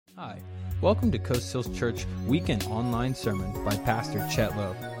Hi, welcome to Coast Hills Church Weekend Online Sermon by Pastor Chet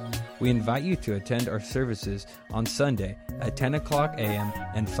Lowe. We invite you to attend our services on Sunday at 10 o'clock a.m.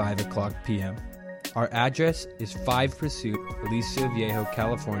 and 5 o'clock p.m. Our address is 5 Pursuit, Aliso Viejo,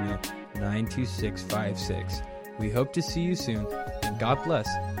 California, 92656. We hope to see you soon, and God bless.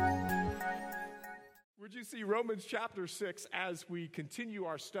 Would you see Romans chapter 6 as we continue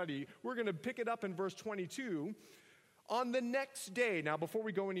our study? We're going to pick it up in verse 22. On the next day, now before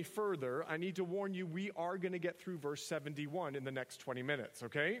we go any further, I need to warn you, we are going to get through verse 71 in the next 20 minutes,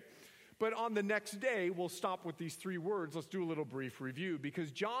 okay? But on the next day, we'll stop with these three words. Let's do a little brief review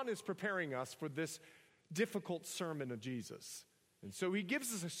because John is preparing us for this difficult sermon of Jesus. And so he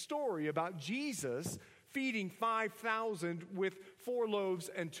gives us a story about Jesus feeding 5,000 with 4 loaves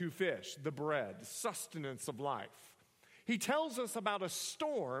and 2 fish, the bread, sustenance of life. He tells us about a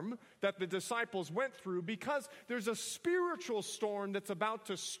storm that the disciples went through because there's a spiritual storm that's about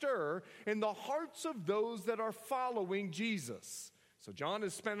to stir in the hearts of those that are following Jesus. So John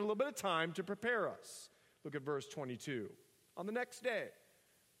has spent a little bit of time to prepare us. Look at verse 22. On the next day,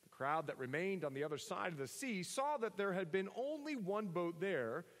 the crowd that remained on the other side of the sea saw that there had been only one boat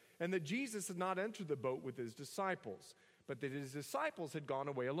there and that Jesus had not entered the boat with his disciples, but that his disciples had gone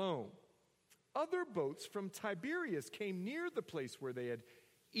away alone. Other boats from Tiberias came near the place where they had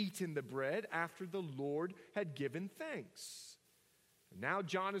eaten the bread after the Lord had given thanks. And now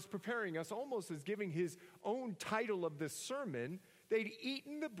John is preparing us almost as giving his own title of this sermon. They'd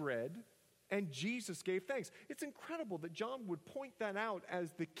eaten the bread and Jesus gave thanks. It's incredible that John would point that out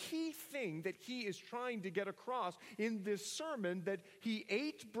as the key thing that he is trying to get across in this sermon, that he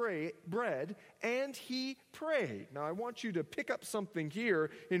ate bread and he prayed. Now I want you to pick up something here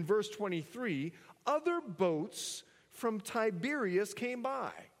in verse 23. Other boats from Tiberias came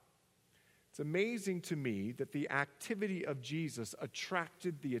by. It's amazing to me that the activity of Jesus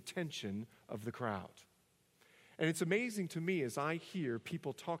attracted the attention of the crowd. And it's amazing to me as I hear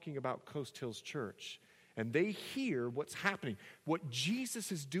people talking about Coast Hills Church, and they hear what's happening, what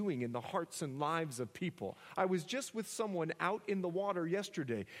Jesus is doing in the hearts and lives of people. I was just with someone out in the water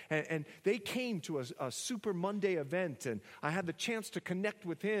yesterday, and they came to a Super Monday event, and I had the chance to connect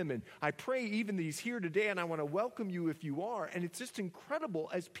with him, and I pray even that he's here today, and I want to welcome you if you are. And it's just incredible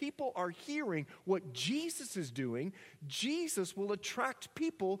as people are hearing what Jesus is doing, Jesus will attract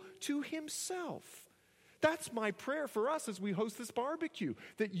people to himself. That's my prayer for us as we host this barbecue,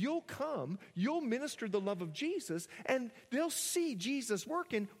 that you'll come, you'll minister the love of Jesus, and they'll see Jesus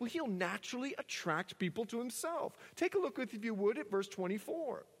working. Well, he'll naturally attract people to himself. Take a look, if you would, at verse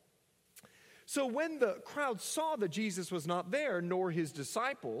 24. So when the crowd saw that Jesus was not there, nor his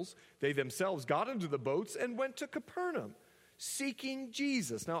disciples, they themselves got into the boats and went to Capernaum, seeking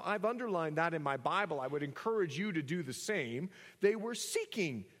Jesus. Now, I've underlined that in my Bible. I would encourage you to do the same. They were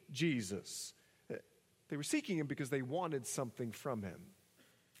seeking Jesus. They were seeking him because they wanted something from him.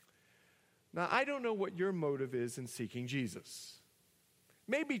 Now, I don't know what your motive is in seeking Jesus.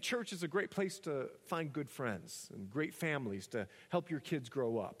 Maybe church is a great place to find good friends and great families to help your kids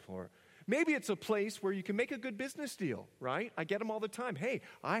grow up. Or maybe it's a place where you can make a good business deal, right? I get them all the time. Hey,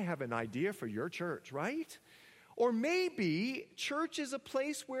 I have an idea for your church, right? Or maybe church is a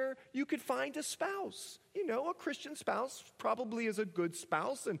place where you could find a spouse. You know, a Christian spouse probably is a good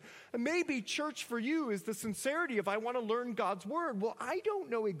spouse. And maybe church for you is the sincerity of, I want to learn God's word. Well, I don't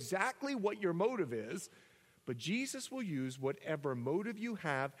know exactly what your motive is, but Jesus will use whatever motive you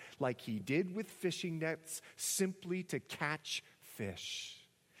have, like he did with fishing nets, simply to catch fish.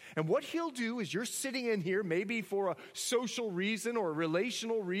 And what he'll do is you're sitting in here maybe for a social reason or a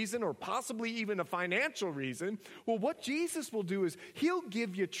relational reason or possibly even a financial reason. Well, what Jesus will do is he'll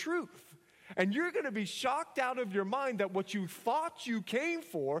give you truth. And you're going to be shocked out of your mind that what you thought you came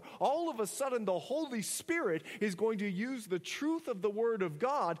for, all of a sudden the Holy Spirit is going to use the truth of the Word of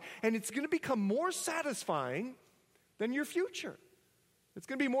God, and it's going to become more satisfying than your future. It's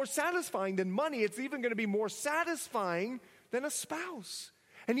going to be more satisfying than money. It's even going to be more satisfying than a spouse.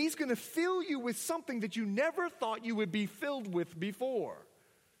 And he's going to fill you with something that you never thought you would be filled with before.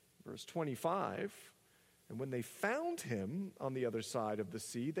 Verse 25, and when they found him on the other side of the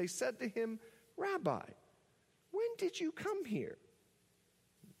sea, they said to him, Rabbi, when did you come here?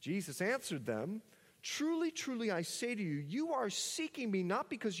 Jesus answered them, Truly, truly, I say to you, you are seeking me not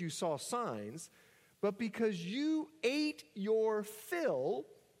because you saw signs, but because you ate your fill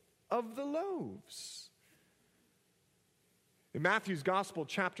of the loaves. In Matthew's Gospel,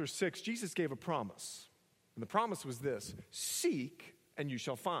 chapter 6, Jesus gave a promise. And the promise was this: seek and you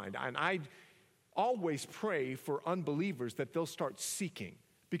shall find. And I always pray for unbelievers that they'll start seeking.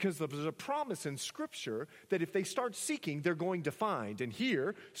 Because there's a promise in Scripture that if they start seeking, they're going to find. And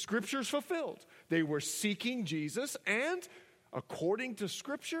here, Scripture's fulfilled. They were seeking Jesus, and according to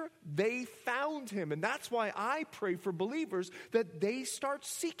Scripture, they found him. And that's why I pray for believers that they start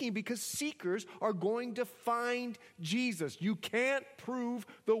seeking, because seekers are going to find Jesus. You can't prove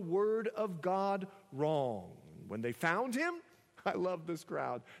the Word of God wrong. When they found him, I love this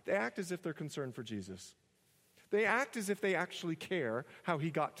crowd. They act as if they're concerned for Jesus. They act as if they actually care how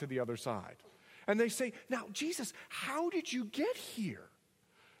he got to the other side. And they say, now, Jesus, how did you get here?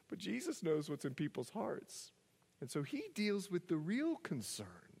 But Jesus knows what's in people's hearts. And so he deals with the real concern.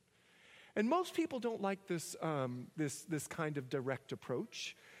 And most people don't like this kind of direct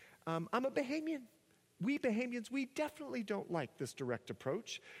approach. I'm a Bahamian. We Bahamians, we definitely don't like this direct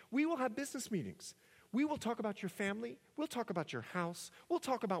approach. We will have business meetings. We will talk about your family. We'll talk about your house. We'll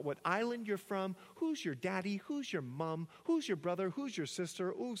talk about what island you're from, who's your daddy, who's your mom, who's your brother, who's your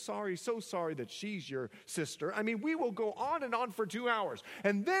sister. Oh, sorry, so sorry that she's your sister. I mean, we will go on and on for 2 hours.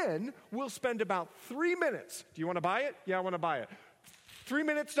 And then we'll spend about 3 minutes. Do you want to buy it? Yeah, I want to buy it. 3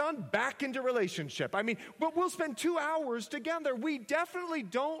 minutes done, back into relationship. I mean, but we'll spend 2 hours together. We definitely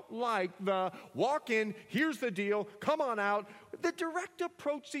don't like the walk in, here's the deal, come on out. The direct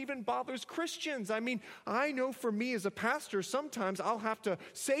approach even bothers Christians. I mean, I know for me as a pastor, sometimes I'll have to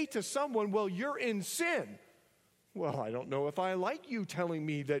say to someone, well, you're in sin. Well, I don't know if I like you telling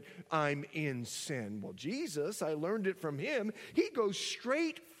me that I'm in sin. Well, Jesus, I learned it from him. He goes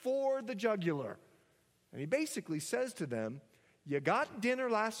straight for the jugular. And he basically says to them, you got dinner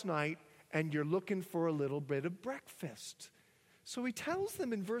last night and you're looking for a little bit of breakfast. So he tells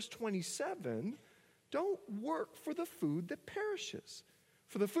them in verse 27, don't work for the food that perishes.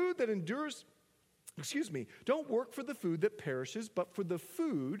 For the food that endures, don't work for the food that perishes, but for the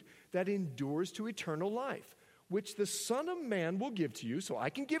food that endures to eternal life, which the Son of Man will give to you. So I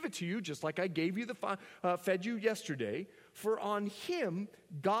can give it to you just like I gave you fed you yesterday. For on him,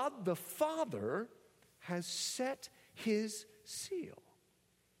 God the Father has set his seal.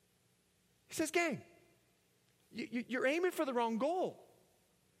 He says, gang, you're aiming for the wrong goal.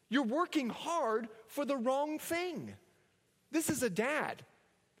 You're working hard for the wrong thing. This is a dad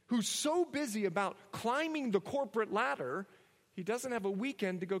who's so busy about climbing the corporate ladder, he doesn't have a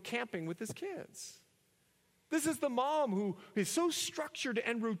weekend to go camping with his kids. This is the mom who is so structured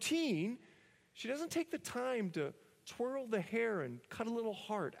and routine, she doesn't take the time to twirl the hair and cut a little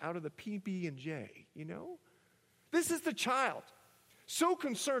heart out of the PB&J, you know? This is the child, so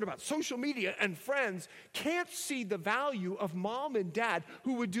concerned about social media and friends, can't see the value of mom and dad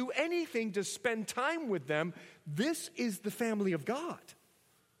who would do anything to spend time with them. This is the family of God,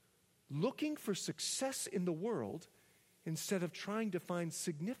 looking for success in the world instead of trying to find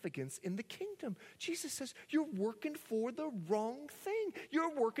significance in the kingdom. Jesus says, you're working for the wrong thing.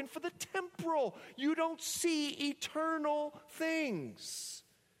 You're working for the temporal. You don't see eternal things.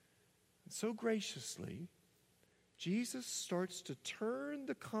 And so graciously, Jesus starts to turn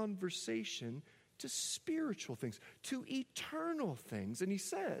the conversation to spiritual things, to eternal things. And he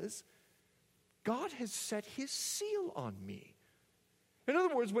says, God has set his seal on me. In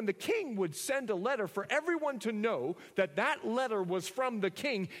other words, when the king would send a letter for everyone to know that that letter was from the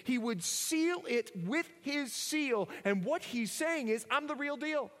king, he would seal it with his seal. And what he's saying is, I'm the real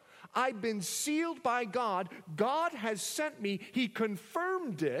deal. I've been sealed by God. God has sent me. He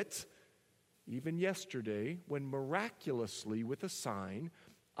confirmed it. Even yesterday, when miraculously, with a sign,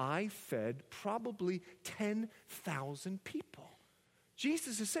 I fed probably 10,000 people.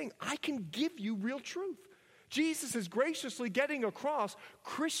 Jesus is saying, I can give you real truth. Jesus is graciously getting across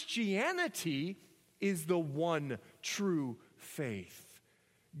Christianity is the one true faith.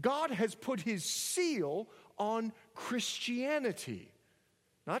 God has put his seal on Christianity,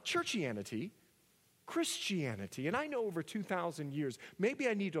 not churchianity, Christianity. And I know over 2,000 years, maybe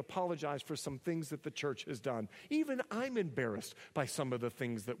I need to apologize for some things that the church has done. Even I'm embarrassed by some of the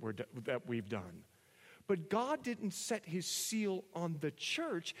things that we've done. But God didn't set his seal on the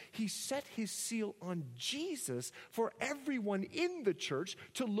church. He set his seal on Jesus for everyone in the church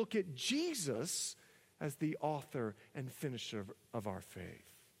to look at Jesus as the author and finisher of our faith.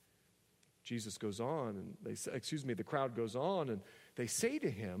 Jesus goes on, and the crowd goes on, and they say to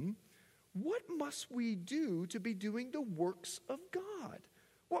him, what must we do to be doing the works of God?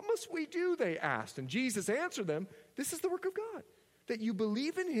 What must we do, they asked. And Jesus answered them, this is the work of God, that you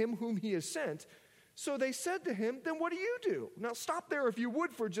believe in him whom he has sent. So they said to him, then what do you do? Now stop there if you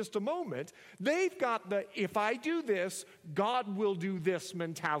would for just a moment. They've got the, if I do this, God will do this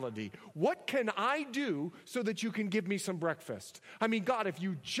mentality. What can I do so that you can give me some breakfast? I mean, God, if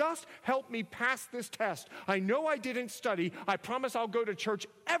you just help me pass this test, I know I didn't study. I promise I'll go to church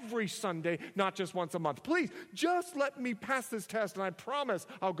every Sunday, not just once a month. Please, just let me pass this test, and I promise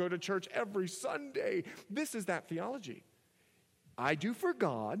I'll go to church every Sunday. This is that theology. I do for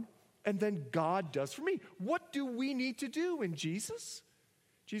God, and then God does for me. What do we need to do in Jesus?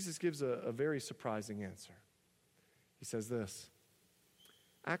 Jesus gives a very surprising answer. He says this,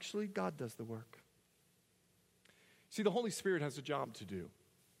 actually, God does the work. See, the Holy Spirit has a job to do.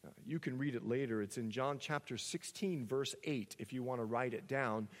 You can read it later. It's in John chapter 16, verse 8, if you want to write it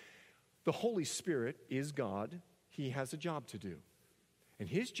down. The Holy Spirit is God. He has a job to do. And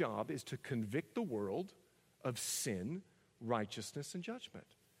his job is to convict the world of sin, righteousness, and judgment.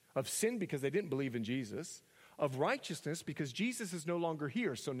 Of sin because they didn't believe in Jesus. Of righteousness because Jesus is no longer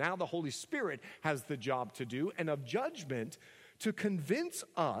here. So now the Holy Spirit has the job to do. And of judgment to convince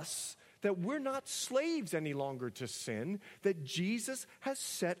us that we're not slaves any longer to sin, that Jesus has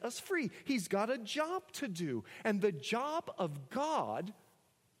set us free. He's got a job to do. And the job of God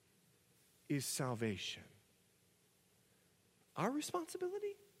is salvation. Our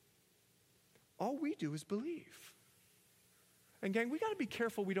responsibility? All we do is believe. And gang, we got to be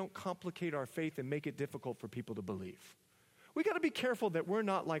careful we don't complicate our faith and make it difficult for people to believe. We got to be careful that we're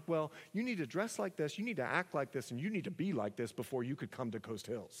not like, well, you need to dress like this, you need to act like this, and you need to be like this before you could come to Coast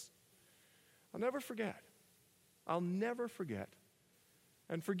Hills. I'll never forget.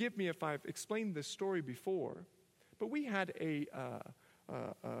 And forgive me if I've explained this story before, but we had in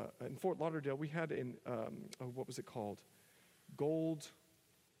Fort Lauderdale, we had what was it called? Gold,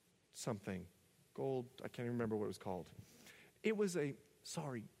 I can't even remember what it was called. It was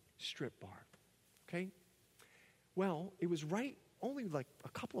strip bar, okay? Well, it was only like a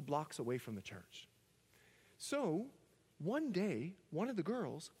couple of blocks away from the church. So, one day, one of the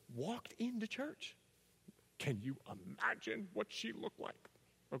girls walked into church. Can you imagine what she looked like?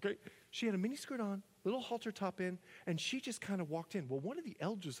 Okay? She had a miniskirt on, little halter top in, and she just kind of walked in. Well, one of the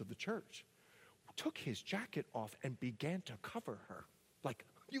elders of the church took his jacket off and began to cover her. Like,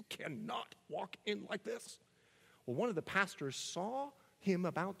 you cannot walk in like this. Well, one of the pastors saw him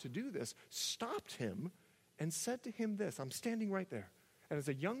about to do this, stopped him, and said to him this. I'm standing right there. And as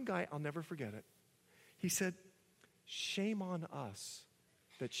a young guy, I'll never forget it. He said, shame on us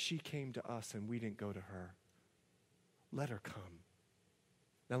that she came to us and we didn't go to her. Let her come.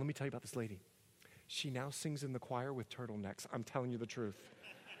 Now, let me tell you about this lady. She now sings in the choir with turtlenecks. I'm telling you the truth.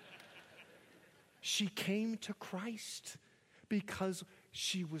 She came to Christ because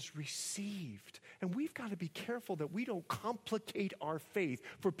she was received. And we've got to be careful that we don't complicate our faith.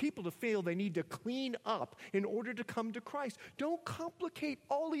 For people to fail, they need to clean up in order to come to Christ. Don't complicate.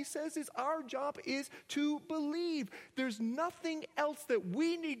 All he says is our job is to believe. There's nothing else that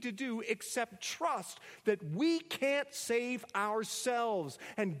we need to do except trust that we can't save ourselves.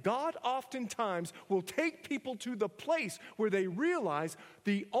 And God oftentimes will take people to the place where they realize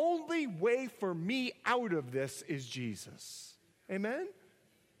the only way for me out of this is Jesus. Amen?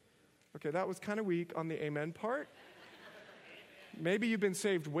 Okay, that was kind of weak on the amen part. Maybe you've been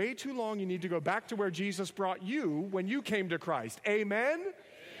saved way too long. You need to go back to where Jesus brought you when you came to Christ. Amen? Amen.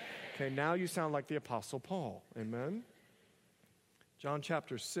 Okay, now you sound like the Apostle Paul. Amen? John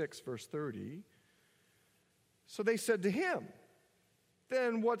chapter 6, verse 30. So they said to him,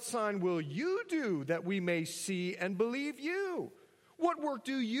 then what sign will you do that we may see and believe you? What work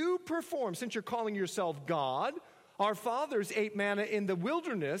do you perform since you're calling yourself God? Our fathers ate manna in the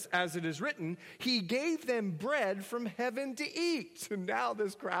wilderness, as it is written, he gave them bread from heaven to eat. And now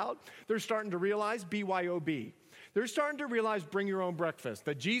this crowd, they're starting to realize BYOB. They're starting to realize bring your own breakfast,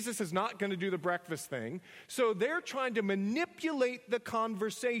 that Jesus is not going to do the breakfast thing. So they're trying to manipulate the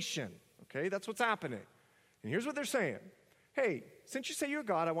conversation. Okay, that's what's happening. And here's what they're saying. Hey, since you say you're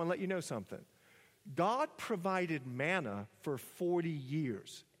God, I want to let you know something. God provided manna for 40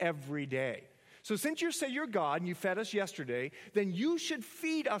 years, every day. So since you say you're God and you fed us yesterday, then you should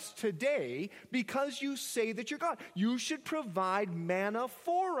feed us today because you say that you're God. You should provide manna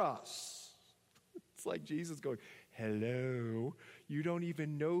for us. It's like Jesus going, hello, you don't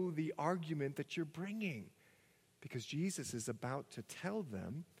even know the argument that you're bringing. Because Jesus is about to tell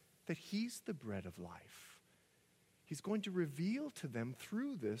them that he's the bread of life. He's going to reveal to them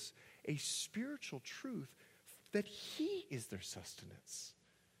through this a spiritual truth that he is their sustenance.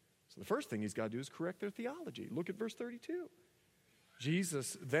 So the first thing he's got to do is correct their theology. Look at verse 32.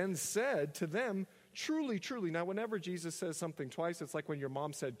 Jesus then said to them, truly, truly. Now, whenever Jesus says something twice, it's like when your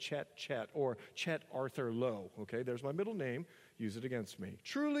mom said Chet, or Chet Arthur Lowe. Okay, there's my middle name. Use it against me.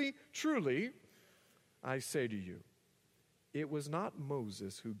 Truly, truly, I say to you, it was not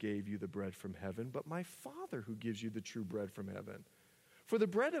Moses who gave you the bread from heaven, but my Father who gives you the true bread from heaven. For the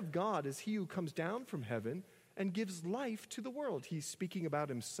bread of God is he who comes down from heaven and gives life to the world. He's speaking about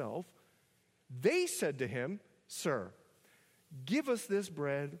himself. They said to him, Sir, give us this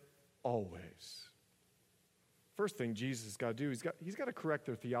bread always. First thing Jesus has got to do, he's got to correct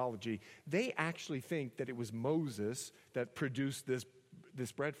their theology. They actually think that it was Moses that produced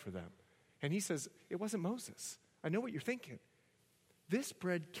this bread for them. And he says, it wasn't Moses. I know what you're thinking. This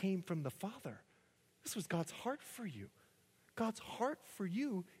bread came from the Father. This was God's heart for you. God's heart for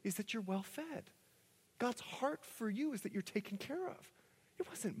you is that you're well fed. God's heart for you is that you're taken care of. It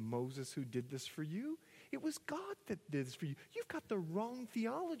wasn't Moses who did this for you. It was God that did this for you. You've got the wrong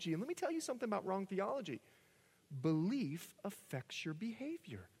theology. And let me tell you something about wrong theology. Belief affects your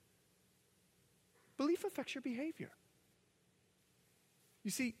behavior. Belief affects your behavior.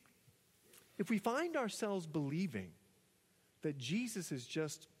 You see, if we find ourselves believing that Jesus is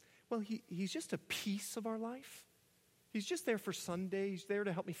just, he's just a piece of our life. He's just there for Sunday. He's there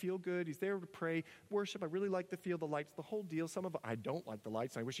to help me feel good. He's there to pray, worship. I really like to feel the lights, the whole deal. I don't like the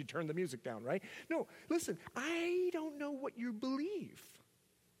lights. I wish you'd turn the music down, right? No, listen, I don't know what you believe.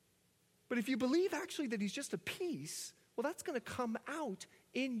 But if you believe actually that he's just a piece, well, that's going to come out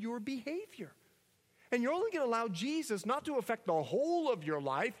in your behavior. And you're only going to allow Jesus not to affect the whole of your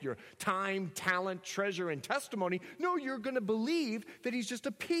life, your time, talent, treasure, and testimony. No, you're going to believe that he's just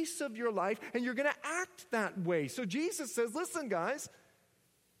a piece of your life, and you're going to act that way. So Jesus says, listen, guys,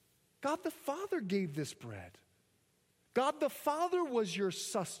 God the Father gave this bread. God the Father was your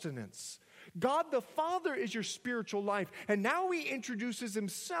sustenance. God the Father is your spiritual life. And now he introduces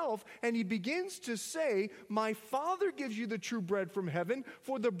himself and he begins to say, my Father gives you the true bread from heaven,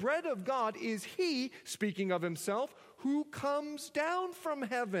 for the bread of God is he, speaking of himself, who comes down from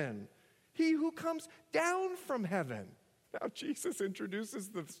heaven. He who comes down from heaven. Now Jesus introduces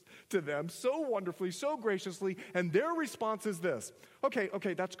this to them so wonderfully, so graciously, and their response is this. Okay,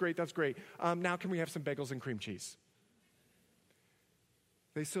 that's great. Now can we have some bagels and cream cheese?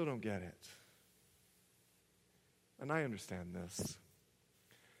 They still don't get it. And I understand this.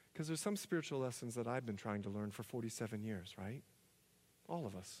 Because there's some spiritual lessons that I've been trying to learn for 47 years, right? All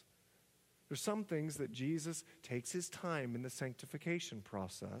of us. There's some things that Jesus takes his time in the sanctification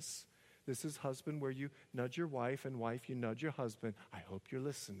process. This is husband where you nudge your wife, and wife, you nudge your husband. I hope you're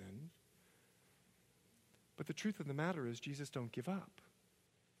listening. But the truth of the matter is Jesus don't give up.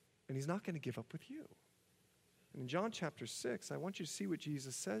 And he's not going to give up with you. And in John chapter 6, I want you to see what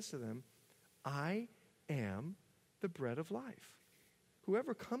Jesus says to them. I am the bread of life.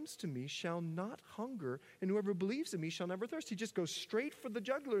 Whoever comes to me shall not hunger, and whoever believes in me shall never thirst. He just goes straight for the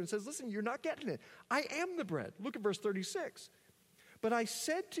jugular and says, listen, you're not getting it. I am the bread. Look at verse 36. But I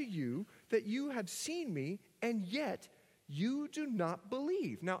said to you that you have seen me, and yet you do not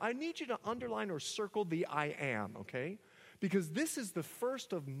believe. Now, I need you to underline or circle the I am, okay? Because this is the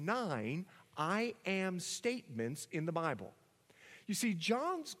first of 9 I am statements in the Bible. You see,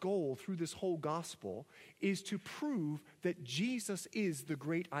 John's goal through this whole gospel is to prove that Jesus is the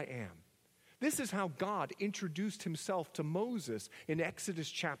great I am. This is how God introduced himself to Moses in Exodus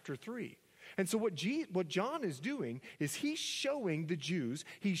chapter 3. And so what John is doing is he's showing the Jews,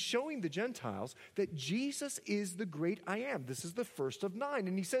 he's showing the Gentiles that Jesus is the great I am. This is the first of 9.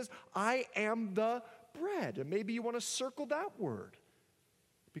 And he says, I am the bread. And maybe you want to circle that word.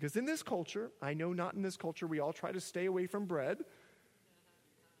 Because in this culture, I know not in this culture, we all try to stay away from bread.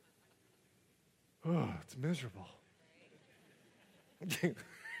 Oh, it's miserable.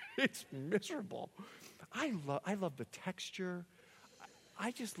 It's miserable. I love the texture.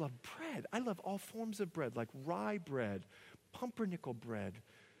 I just love bread. I love all forms of bread, like rye bread, pumpernickel bread.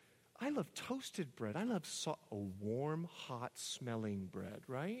 I love toasted bread. I love a warm, hot smelling bread,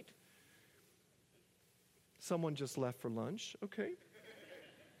 right? Someone just left for lunch. Okay.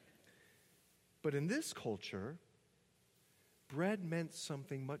 But in this culture, bread meant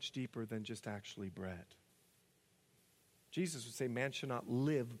something much deeper than just actually bread. Jesus would say, man should not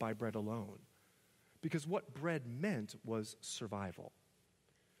live by bread alone. Because what bread meant was survival.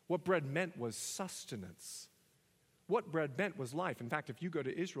 What bread meant was sustenance. What bread meant was life. In fact, if you go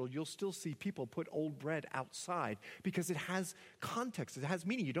to Israel, you'll still see people put old bread outside because it has context, it has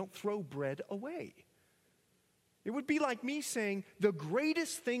meaning. You don't throw bread away. It would be like me saying, the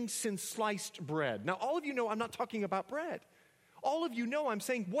greatest thing since sliced bread. Now, all of you know I'm not talking about bread. All of you know I'm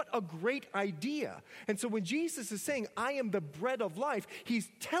saying, what a great idea. And so when Jesus is saying, I am the bread of life, he's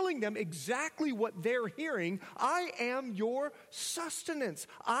telling them exactly what they're hearing. I am your sustenance.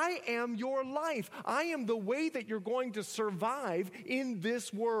 I am your life. I am the way that you're going to survive in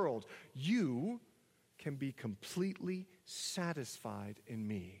this world. You can be completely satisfied in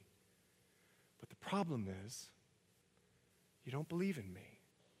me. But the problem is, you don't believe in me.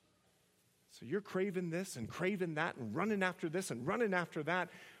 So you're craving this and craving that and running after this and running after that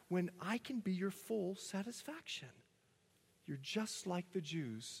when I can be your full satisfaction. You're just like the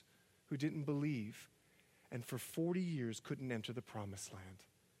Jews who didn't believe and for 40 years couldn't enter the promised land.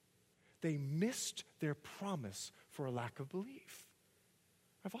 They missed their promise for a lack of belief.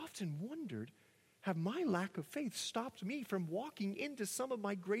 I've often wondered, have my lack of faith stopped me from walking into some of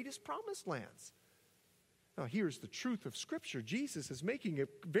my greatest promised lands? Now, here's the truth of Scripture. Jesus is making it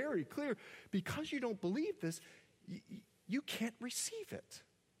very clear. Because you don't believe this, you can't receive it.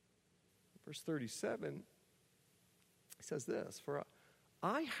 Verse 37, he says this, for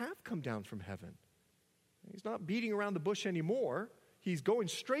I have come down from heaven. He's not beating around the bush anymore. He's going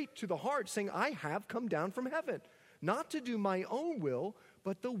straight to the heart, saying, I have come down from heaven, not to do my own will,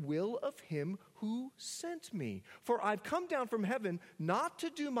 but the will of him who sent me. For I've come down from heaven not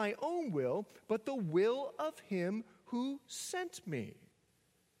to do my own will, but the will of him who sent me.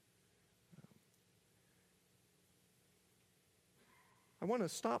 I want to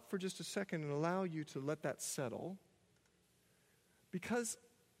stop for just a second and allow you to let that settle, because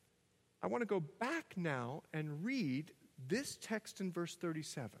I want to go back now and read this text in verse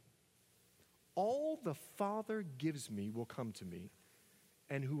 37. All the Father gives me will come to me,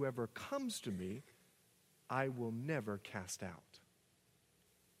 and whoever comes to me, I will never cast out.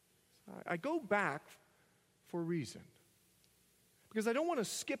 I go back for a reason. Because I don't want to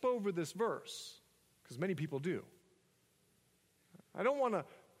skip over this verse, because many people do. I don't want to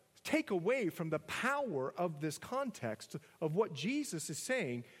take away from the power of this context of what Jesus is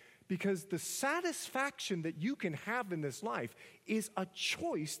saying, because the satisfaction that you can have in this life is a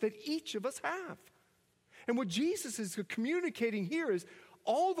choice that each of us have. And what Jesus is communicating here is,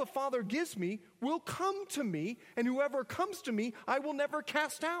 all the Father gives me will come to me, and whoever comes to me, I will never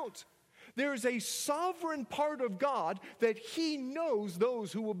cast out. There is a sovereign part of God that he knows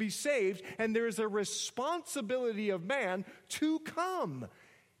those who will be saved, and there is a responsibility of man to come.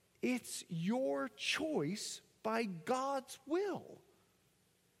 It's your choice by God's will.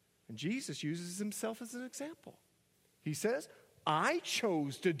 And Jesus uses himself as an example. He says, I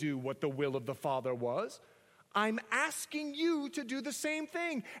chose to do what the will of the Father was. I'm asking you to do the same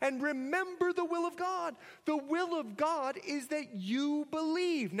thing. And remember the will of God. The will of God is that you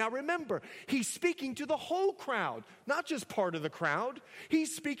believe. Now remember, he's speaking to the whole crowd, not just part of the crowd.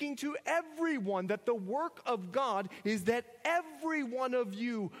 He's speaking to everyone, that the work of God is that every one of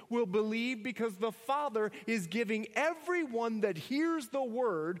you will believe, because the Father is giving everyone that hears the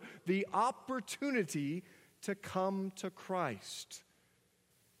word the opportunity to come to Christ.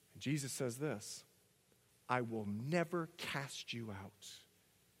 And Jesus says this, I will never cast you out.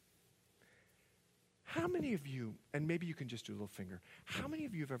 How many of you, and maybe you can just do a little finger, how many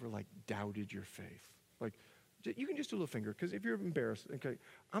of you have ever doubted your faith? You can just do a little finger, because if you're embarrassed, okay,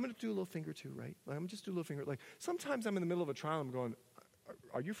 I'm going to do a little finger too, right? I'm just do a little finger. Sometimes I'm in the middle of a trial, I'm going,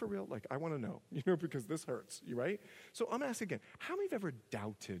 are you for real? I want to know, because this hurts, you right? So I'm asking again, how many have ever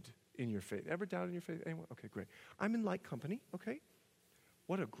doubted in your faith? Ever doubted in your faith? Anyone? Okay, great. I'm in light company, okay?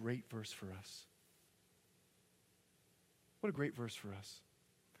 What a great verse for us. What a great verse for us.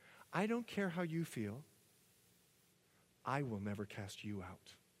 I don't care how you feel. I will never cast you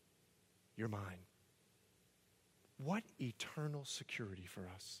out. You're mine. What eternal security for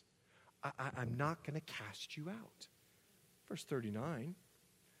us. I'm not going to cast you out. Verse 39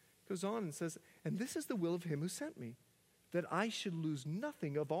 goes on and says, and this is the will of him who sent me, that I should lose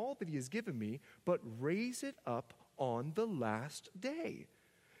nothing of all that he has given me, but raise it up on the last day.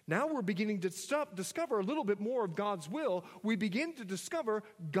 Now we're beginning to discover a little bit more of God's will. We begin to discover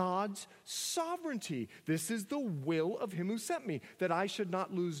God's sovereignty. This is the will of him who sent me, that I should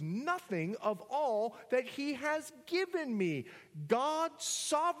not lose nothing of all that he has given me. God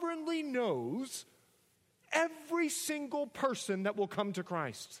sovereignly knows every single person that will come to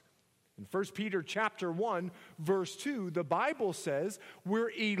Christ. In 1 Peter chapter 1, verse 2, the Bible says we're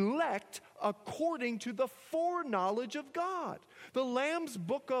elect according to the foreknowledge of God. The Lamb's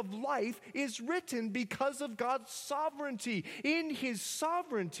book of life is written because of God's sovereignty. In his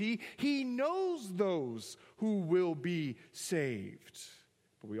sovereignty, he knows those who will be saved.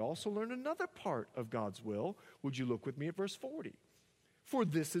 But we also learn another part of God's will. Would you look with me at verse 40? For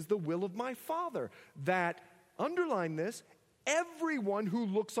this is the will of my Father, that, underline this, everyone who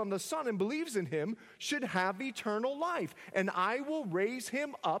looks on the Son and believes in him should have eternal life, and I will raise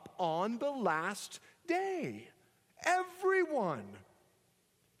him up on the last day. Everyone.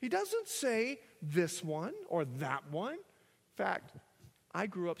 He doesn't say this one or that one. In fact, I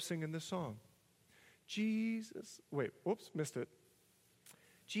grew up singing this song. Missed it.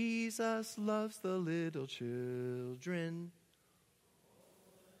 Jesus loves the little children.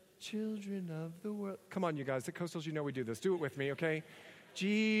 Children of the world. Come on, you guys. The Coastals, you know we do this. Do it with me, okay?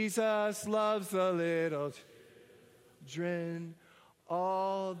 Jesus loves the little children.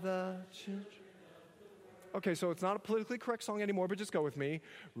 All the children. Okay, so it's not a politically correct song anymore, but just go with me.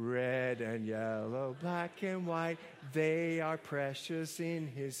 Red and yellow, black and white, they are precious in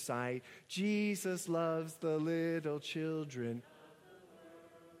his sight. Jesus loves the little children.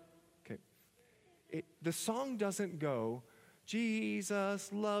 Okay. The song doesn't go,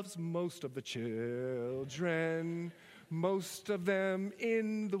 Jesus loves most of the children, most of them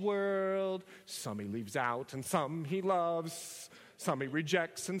in the world. Some he leaves out and some he loves. Some he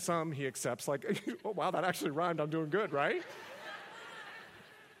rejects and some he accepts. Like, oh, wow, that actually rhymed. I'm doing good, right?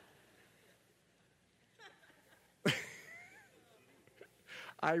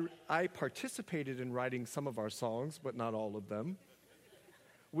 I participated in writing some of our songs, but not all of them.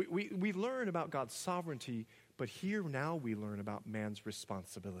 We learn about God's sovereignty, but here now we learn about man's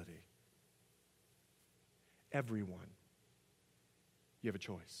responsibility. Everyone. You have a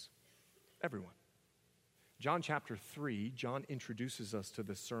choice. Everyone. John chapter 3, John introduces us to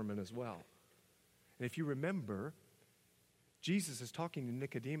this sermon as well. And if you remember, Jesus is talking to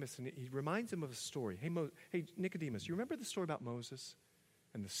Nicodemus, and he reminds him of a story. Hey, Nicodemus, you remember the story about Moses?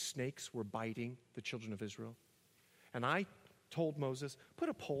 And the snakes were biting the children of Israel? And I told Moses, put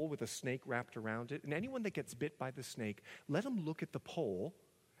a pole with a snake wrapped around it, and anyone that gets bit by the snake, let them look at the pole.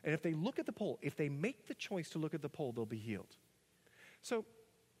 And if they look at the pole, if they make the choice to look at the pole, they'll be healed. So,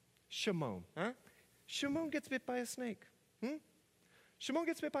 Shimon, Shimon gets bit by a snake. Shimon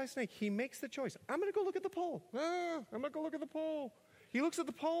gets bit by a snake. He makes the choice. I'm going to go look at the pole. I'm going to go look at the pole. He looks at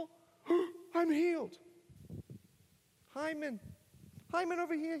the pole. I'm healed. Hyman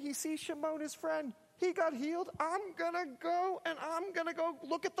over here, he sees Shimon, his friend. He got healed. I'm going to go, and I'm going to go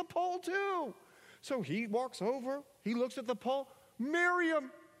look at the pole too. So he walks over. He looks at the pole.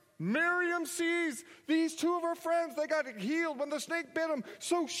 Miriam sees these two of her friends. They got healed when the snake bit them.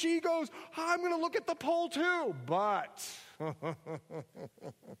 So she goes, I'm going to look at the pole too. But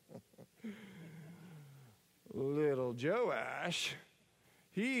little Joash,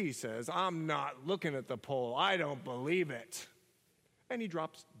 he says, I'm not looking at the pole. I don't believe it. And he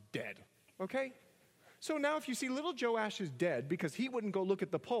drops dead. Okay? So now if you see little Joash is dead because he wouldn't go look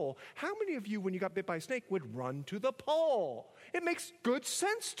at the pole, how many of you, when you got bit by a snake, would run to the pole? It makes good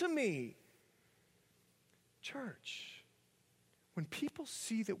sense to me. Church, when people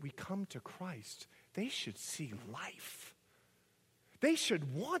see that we come to Christ, they should see life. They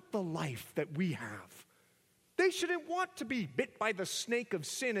should want the life that we have. They shouldn't want to be bit by the snake of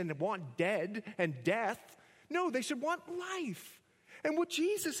sin and want dead and death. No, they should want life. And what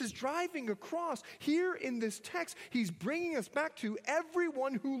Jesus is driving across here in this text, he's bringing us back to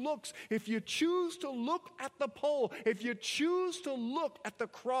everyone who looks. If you choose to look at the pole, if you choose to look at the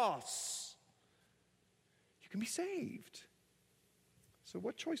cross, you can be saved. So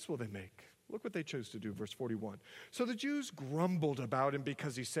what choice will they make? Look what they chose to do, verse 41. So the Jews grumbled about him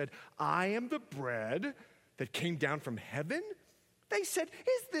because he said, I am the bread that came down from heaven. They said,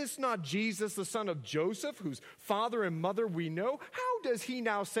 is this not Jesus, the son of Joseph, whose father and mother we know? How does he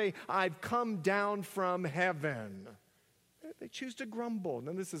now say, I've come down from heaven? They choose to grumble.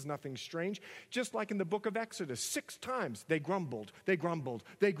 Now, this is nothing strange. Just like in the book of Exodus, 6 times they grumbled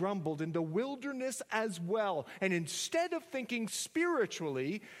in the wilderness as well. And instead of thinking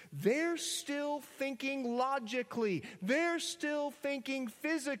spiritually, they're still thinking logically. They're still thinking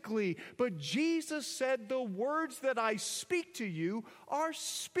physically. But Jesus said, the words that I speak to you are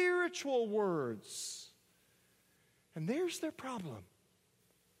spiritual words. And there's their problem.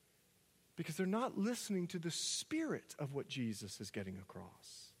 Because they're not listening to the spirit of what Jesus is getting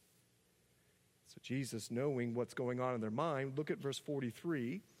across. So Jesus, knowing what's going on in their mind, look at verse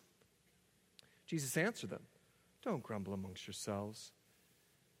 43. Jesus answered them, don't grumble amongst yourselves.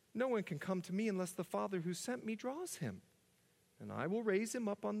 No one can come to me unless the Father who sent me draws him. And I will raise him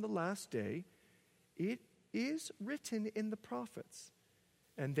up on the last day. It is written in the prophets.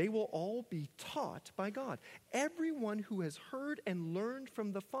 And they will all be taught by God. Everyone who has heard and learned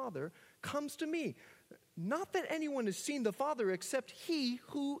from the Father comes to me. Not that anyone has seen the Father except he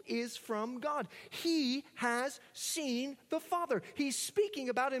who is from God. He has seen the Father. He's speaking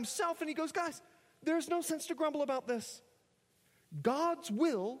about himself and he goes, guys, there's no sense to grumble about this. God's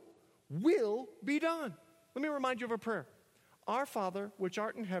will be done. Let me remind you of a prayer. Our Father, which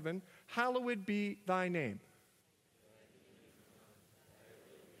art in heaven, hallowed be thy name.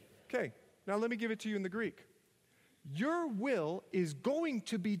 Okay, now let me give it to you in the Greek. Your will is going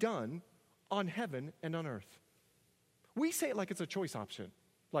to be done on heaven and on earth. We say it like it's a choice option.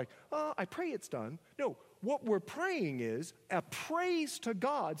 Like, I pray it's done. No, what we're praying is a praise to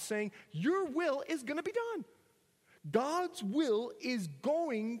God saying, your will is going to be done. God's will is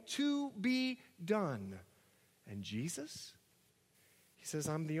going to be done. And Jesus, he says,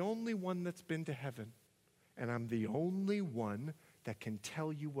 I'm the only one that's been to heaven, and I'm the only one that can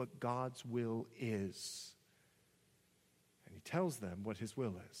tell you what God's will is. And he tells them what his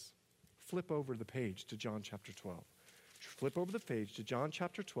will is. Flip over the page to John chapter 12. Flip over the page to John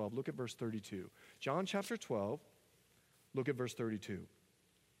chapter 12. Look at verse 32. John chapter 12. Look at verse 32.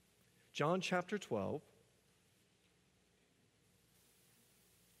 John chapter 12.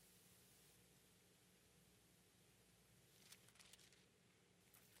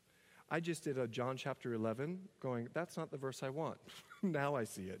 I just did a John chapter 11 going, that's not the verse I want. Now I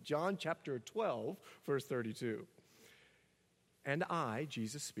see it. John chapter 12, verse 32. And I,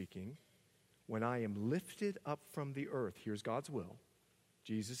 Jesus speaking, when I am lifted up from the earth, here's God's will,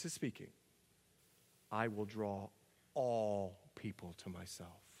 Jesus is speaking, I will draw all people to myself.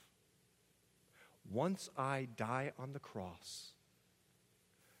 Once I die on the cross,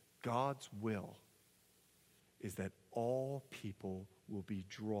 God's will is that all people will be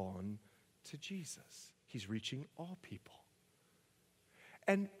drawn to Jesus. He's reaching all people.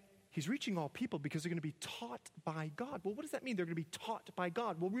 And he's reaching all people because they're going to be taught by God. Well, what does that mean? They're going to be taught by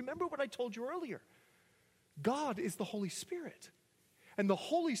God. Well, remember what I told you earlier. God is the Holy Spirit. And the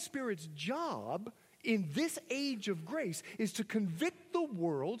Holy Spirit's job in this age of grace is to convict the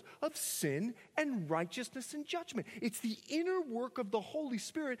world of sin and righteousness and judgment. It's the inner work of the Holy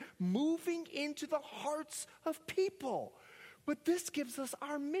Spirit moving into the hearts of people. But this gives us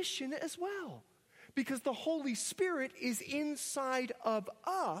our mission as well. Because the Holy Spirit is inside of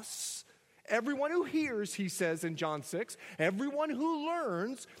us. Everyone who hears, he says in John 6, everyone who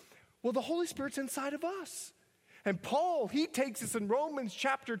learns, well, the Holy Spirit's inside of us. And Paul, he takes us in Romans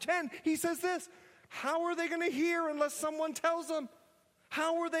chapter 10. He says this, how are they going to hear unless someone tells them?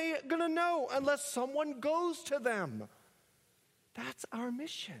 How are they going to know unless someone goes to them? That's our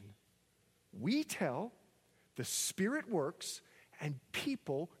mission. We tell, the Spirit works, and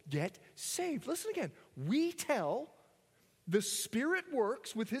people get saved. Listen again. We tell, the Spirit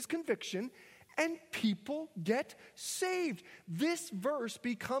works with his conviction, and people get saved. This verse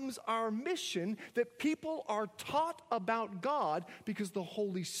becomes our mission, that people are taught about God because the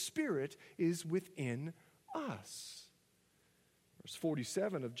Holy Spirit is within us. Verse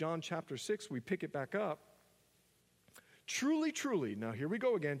 47 of John chapter 6, we pick it back up. Truly, truly, now here we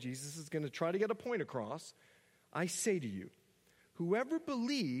go again. Jesus is going to try to get a point across. I say to you, whoever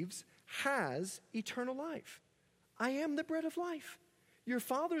believes has eternal life. I am the bread of life. Your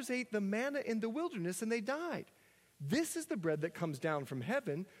fathers ate the manna in the wilderness and they died. This is the bread that comes down from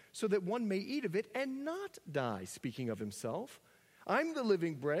heaven so that one may eat of it and not die, speaking of himself. I'm the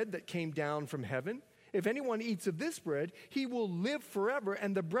living bread that came down from heaven. If anyone eats of this bread, he will live forever,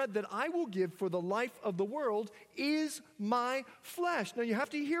 and the bread that I will give for the life of the world is my flesh. Now you have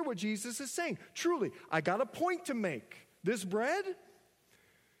to hear what Jesus is saying. Truly, I got a point to make. This bread,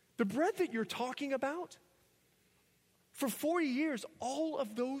 the bread that you're talking about, for 40 years, all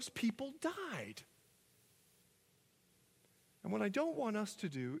of those people died. And what I don't want us to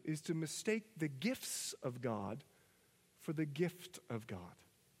do is to mistake the gifts of God for the gift of God.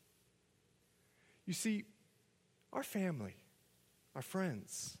 You see, our family, our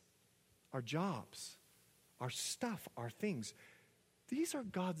friends, our jobs, our stuff, our things, these are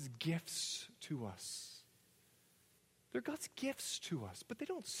God's gifts to us. They're God's gifts to us, but they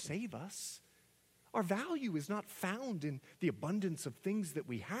don't save us. Our value is not found in the abundance of things that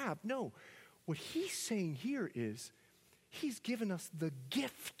we have. No, what he's saying here is he's given us the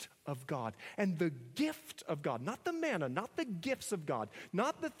gift of God. And the gift of God, not the manna, not the gifts of God,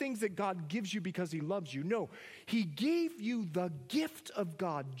 not the things that God gives you because he loves you. No, he gave you the gift of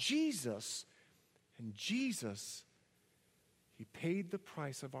God, Jesus. And Jesus, he paid the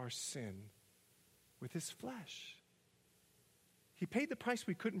price of our sin with his flesh. He paid the price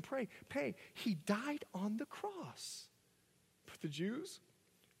we couldn't pay. He died on the cross. But the Jews,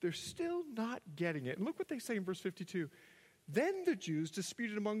 they're still not getting it. And look what they say in verse 52. Then the Jews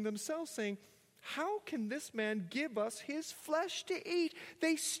disputed among themselves, saying, How can this man give us his flesh to eat?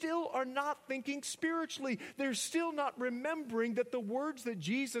 They still are not thinking spiritually. They're still not remembering that the words that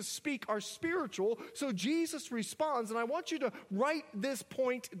Jesus speaks are spiritual. So Jesus responds, and I want you to write this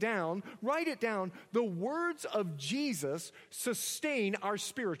point down. Write it down. The words of Jesus sustain our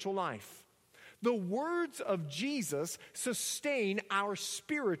spiritual life. The words of Jesus sustain our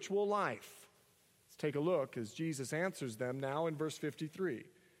spiritual life. Let's take a look as Jesus answers them now in verse 53.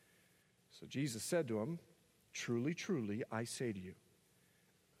 So Jesus said to him, "Truly, truly, I say to you,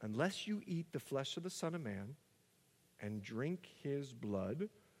 unless you eat the flesh of the Son of Man and drink his blood."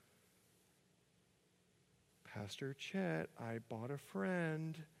 Pastor Chet, I bought a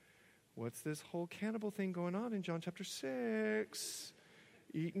friend. What's this whole cannibal thing going on in John chapter 6?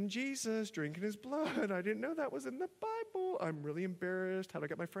 Eating Jesus, drinking his blood. I didn't know that was in the Bible. I'm really embarrassed. How do I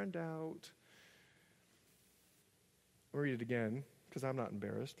get my friend out? I'll read it again because I'm not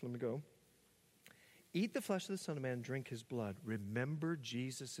embarrassed. Let me go. Eat the flesh of the Son of Man, drink his blood. Remember,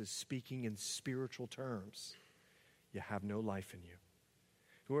 Jesus is speaking in spiritual terms. You have no life in you.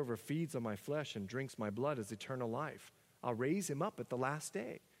 Whoever feeds on my flesh and drinks my blood has eternal life. I'll raise him up at the last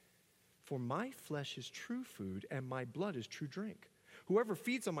day. For my flesh is true food and my blood is true drink. Whoever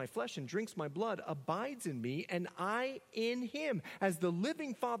feeds on my flesh and drinks my blood abides in me, and I in him. As the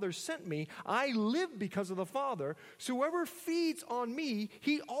living Father sent me, I live because of the Father. So whoever feeds on me,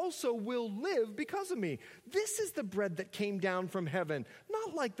 he also will live because of me. This is the bread that came down from heaven,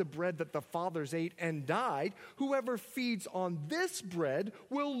 not like the bread that the fathers ate and died. Whoever feeds on this bread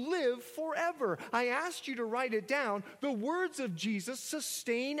will live forever. I asked you to write it down. The words of Jesus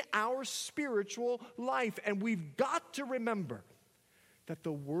sustain our spiritual life, and we've got to remember that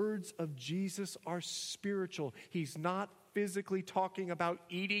the words of Jesus are spiritual. He's not physically talking about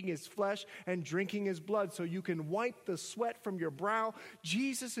eating his flesh and drinking his blood so you can wipe the sweat from your brow.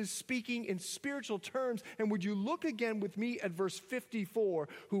 Jesus is speaking in spiritual terms. And would you look again with me at verse 54?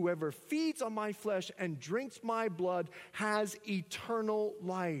 Whoever feeds on my flesh and drinks my blood has eternal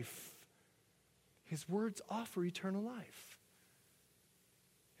life. His words offer eternal life.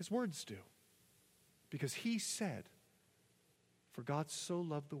 His words do. Because he said, "For God so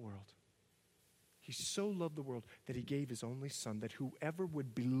loved the world." He so loved the world that he gave his only Son, that whoever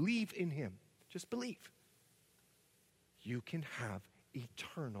would believe in him, just believe, you can have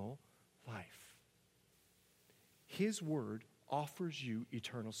eternal life. His word offers you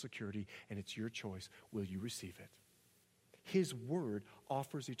eternal security, and it's your choice. Will you receive it? His word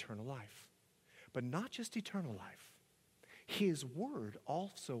offers eternal life. But not just eternal life. His word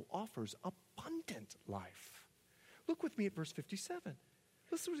also offers abundant life. Look with me at verse 57.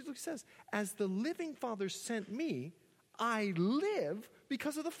 Listen to what he says. As the living Father sent me, I live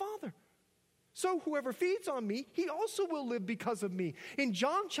because of the Father. So whoever feeds on me, he also will live because of me. In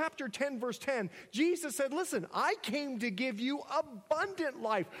John chapter 10, verse 10, Jesus said, listen, I came to give you abundant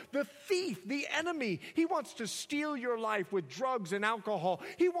life. The thief, the enemy, he wants to steal your life with drugs and alcohol.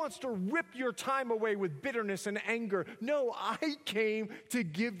 He wants to rip your time away with bitterness and anger. No, I came to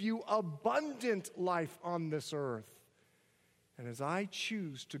give you abundant life on this earth. And as I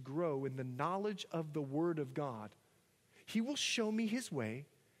choose to grow in the knowledge of the Word of God, he will show me his way,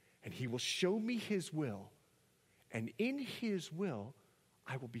 and he will show me his will. And in his will,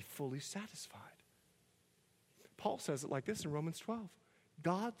 I will be fully satisfied. Paul says it like this in Romans 12.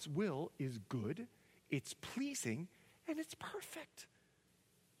 God's will is good, it's pleasing, and it's perfect.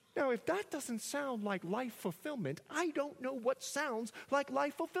 Now, if that doesn't sound like life fulfillment, I don't know what sounds like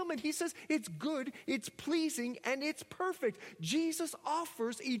life fulfillment. He says it's good, it's pleasing, and it's perfect. Jesus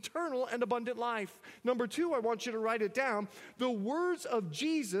offers eternal and abundant life. Number 2, I want you to write it down. The words of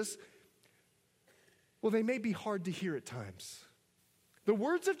Jesus, well, they may be hard to hear at times. The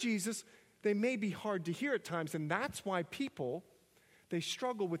words of Jesus, they may be hard to hear at times, and that's why people, they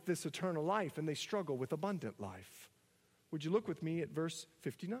struggle with this eternal life, and they struggle with abundant life. Would you look with me at verse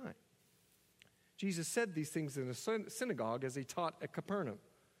 59? Jesus said these things in a synagogue as he taught at Capernaum.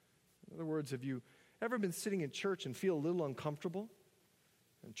 In other words, have you ever been sitting in church and feel a little uncomfortable?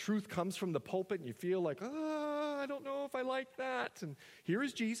 And truth comes from the pulpit and you feel like, I don't know if I like that. And here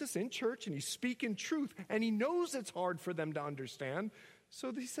is Jesus in church and he's speaking truth and he knows it's hard for them to understand.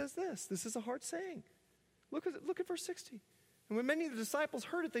 So he says this is a hard saying. Look at verse 60. And when many of the disciples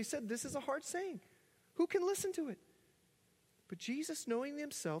heard it, they said, this is a hard saying. Who can listen to it? But Jesus, knowing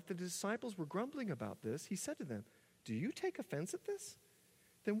himself that his disciples were grumbling about this, he said to them, do you take offense at this?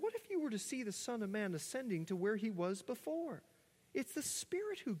 Then what if you were to see the Son of Man ascending to where he was before? It's the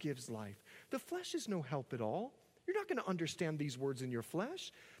Spirit who gives life. The flesh is no help at all. You're not going to understand these words in your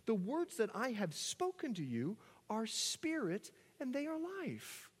flesh. The words that I have spoken to you are spirit and they are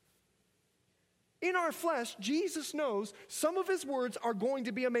life. In our flesh, Jesus knows some of his words are going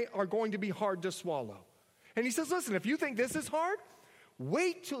to be hard to swallow. And he says, listen, if you think this is hard,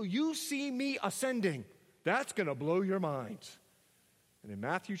 wait till you see me ascending. That's going to blow your mind. And in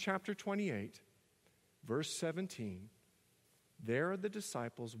Matthew chapter 28, verse 17, there are the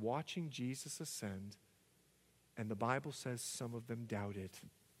disciples watching Jesus ascend, and the Bible says some of them doubted.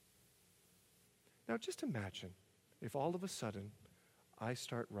 Now just imagine if all of a sudden I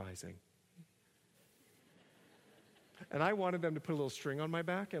start rising. And I wanted them to put a little string on my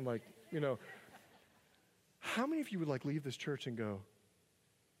back and how many of you would leave this church and go,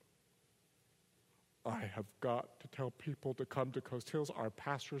 I have got to tell people to come to Coast Hills. Our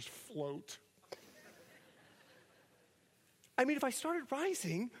pastors float. I mean, if I started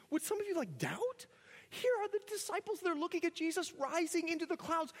rising, would some of you doubt? Here are the disciples. They're looking at Jesus rising into the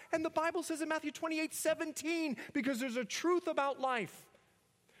clouds. And the Bible says in Matthew 28:17, because there's a truth about life.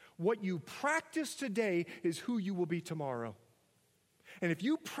 What you practice today is who you will be tomorrow. And if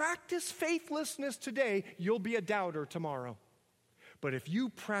you practice faithlessness today, you'll be a doubter tomorrow. But if you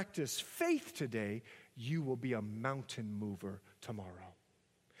practice faith today, you will be a mountain mover tomorrow.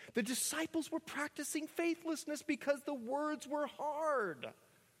 The disciples were practicing faithlessness because the words were hard.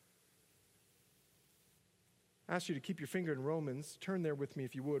 I ask you to keep your finger in Romans. Turn there with me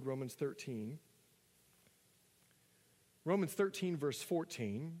if you would, Romans 13. Romans 13, verse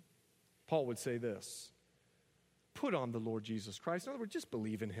 14, Paul would say this: put on the Lord Jesus Christ. In other words, just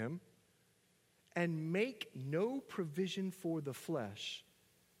believe in him. And make no provision for the flesh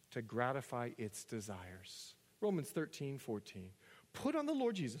to gratify its desires. Romans 13, 14. Put on the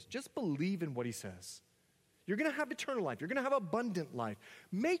Lord Jesus. Just believe in what he says. You're going to have eternal life. You're going to have abundant life.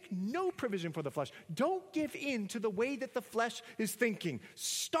 Make no provision for the flesh. Don't give in to the way that the flesh is thinking.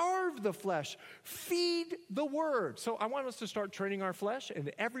 Starve the flesh. Feed the word. So I want us to start training our flesh, and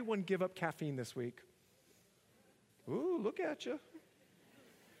everyone give up caffeine this week. Ooh, look at you.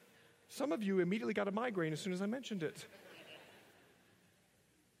 Some of you immediately got a migraine as soon as I mentioned it.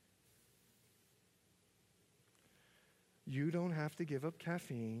 You don't have to give up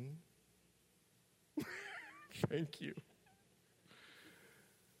caffeine. Thank you.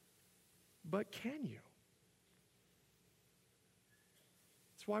 But can you?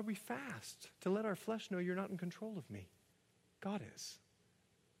 That's why we fast, to let our flesh know you're not in control of me. God is.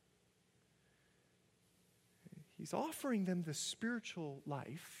 He's offering them the spiritual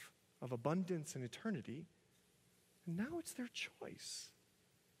life of abundance and eternity, and now it's their choice.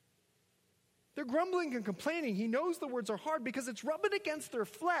 They're grumbling and complaining. He knows the words are hard because it's rubbing against their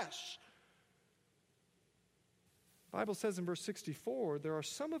flesh. The Bible says in verse 64, there are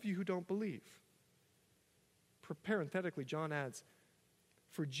some of you who don't believe. Parenthetically, John adds,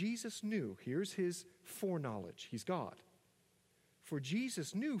 for Jesus knew, here's his foreknowledge, he's God. For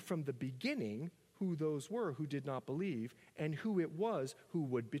Jesus knew from the beginning who those were who did not believe and who it was who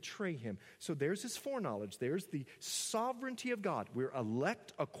would betray him. So there's his foreknowledge. There's the sovereignty of God. We're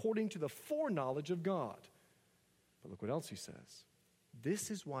elect according to the foreknowledge of God. But look what else he says. This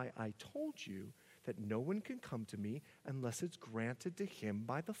is why I told you that no one can come to me unless it's granted to him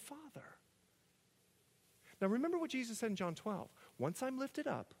by the Father. Now remember what Jesus said in John 12. Once I'm lifted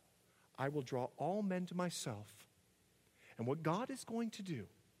up, I will draw all men to myself. And what God is going to do,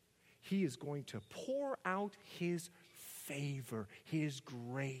 he is going to pour out his favor, his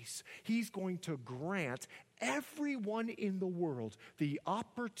grace. He's going to grant everyone in the world the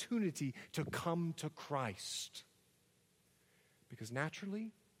opportunity to come to Christ. Because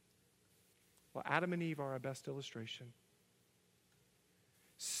naturally, Adam and Eve are our best illustration.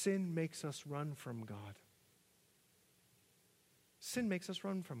 Sin makes us run from God. Sin makes us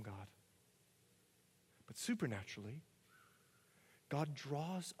run from God. But supernaturally, God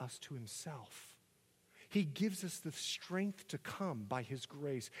draws us to himself. He gives us the strength to come by his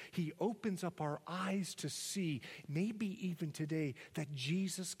grace. He opens up our eyes to see, maybe even today, that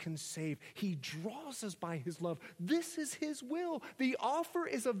Jesus can save. He draws us by his love. This is his will. The offer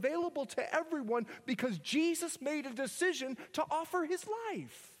is available to everyone because Jesus made a decision to offer his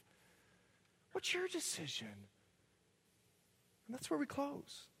life. What's your decision? And that's where we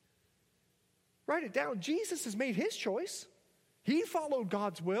close. Write it down. Jesus has made his choice. He followed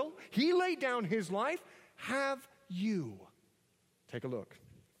God's will. He laid down his life. Have you? Take a look.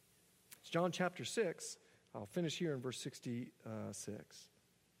 It's John chapter 6. I'll finish here in verse 66.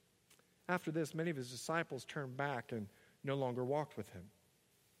 After this, many of his disciples turned back and no longer walked with him.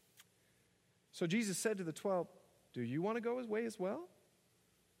 So Jesus said to the 12, do you want to go his way as well?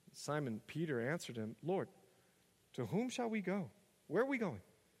 Simon Peter answered him, Lord, to whom shall we go? Where are we going?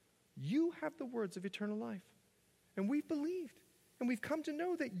 You have the words of eternal life, and we've believed. and we've come to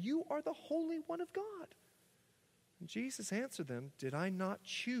know that you are the Holy One of God." And Jesus answered them, "Did I not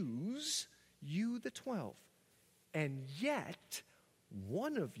choose you, the 12? And yet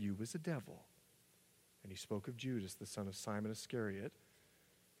one of you is a devil." And he spoke of Judas, the son of Simon Iscariot,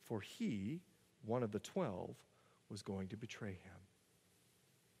 for he, one of the 12, was going to betray him.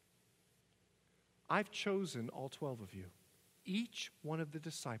 I've chosen all 12 of you. Each one of the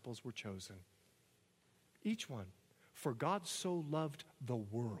disciples were chosen. Each one. For God so loved the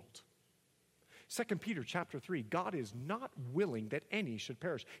world. 2 Peter chapter 3, God is not willing that any should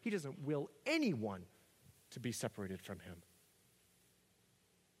perish. He doesn't will anyone to be separated from him.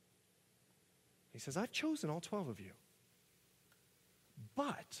 He says, I've chosen all 12 of you.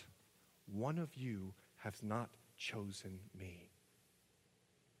 But one of you has not chosen me.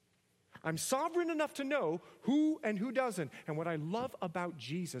 I'm sovereign enough to know who and who doesn't. And what I love about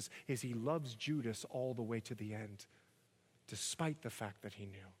Jesus is he loves Judas all the way to the end, despite the fact that he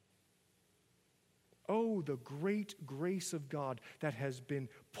knew. Oh, the great grace of God that has been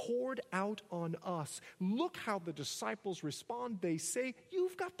poured out on us. Look how the disciples respond. They say,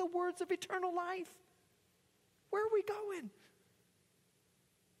 "You've got the words of eternal life." Where are we going?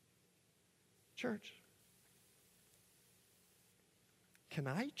 Church, can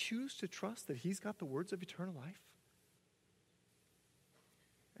I choose to trust that he's got the words of eternal life?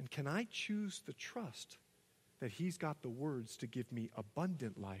 And can I choose to trust that he's got the words to give me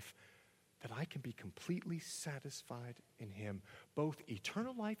abundant life, that I can be completely satisfied in him? Both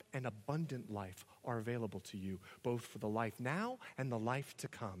eternal life and abundant life are available to you, both for the life now and the life to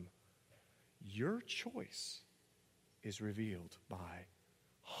come. Your choice is revealed by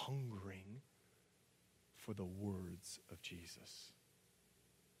hungering for the words of Jesus.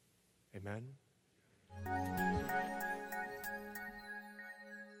 Amen?